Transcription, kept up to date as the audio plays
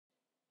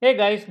Hey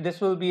guys,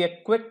 this will be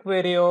a quick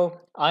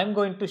video. I'm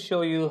going to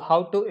show you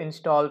how to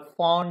install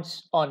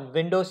fonts on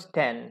Windows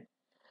 10.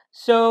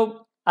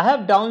 So I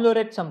have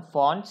downloaded some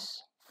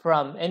fonts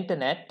from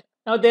internet.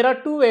 Now there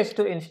are two ways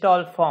to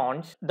install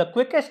fonts. The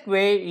quickest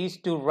way is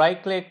to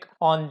right click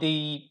on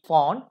the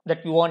font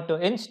that you want to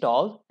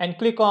install and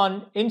click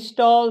on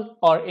install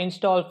or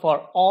install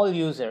for all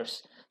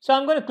users. So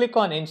I'm going to click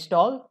on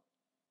install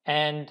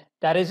and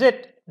that is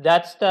it.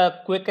 That's the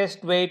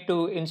quickest way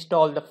to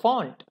install the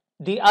font.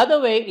 The other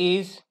way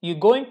is you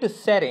go into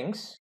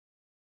settings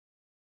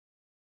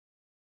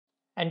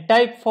and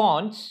type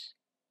fonts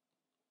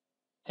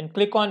and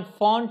click on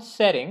font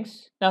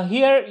settings. Now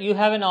here you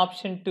have an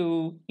option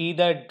to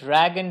either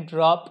drag and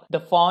drop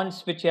the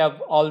fonts which you have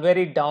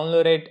already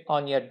downloaded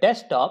on your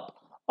desktop,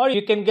 or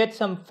you can get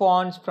some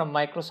fonts from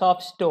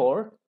Microsoft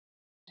Store.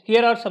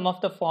 Here are some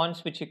of the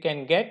fonts which you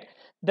can get.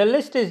 The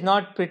list is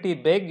not pretty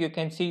big. You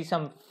can see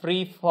some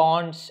free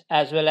fonts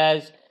as well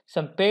as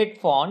some paid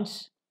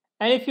fonts.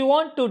 And if you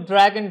want to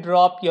drag and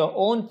drop your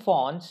own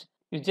fonts,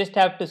 you just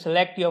have to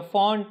select your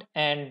font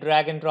and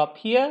drag and drop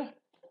here.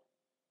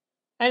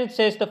 And it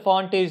says the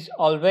font is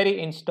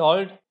already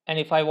installed. And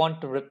if I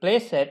want to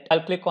replace it,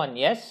 I'll click on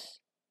yes.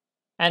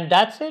 And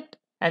that's it.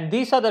 And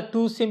these are the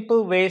two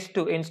simple ways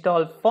to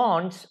install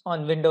fonts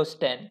on Windows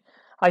 10.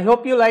 I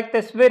hope you like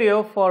this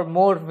video. For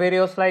more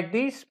videos like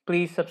these,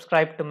 please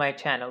subscribe to my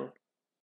channel.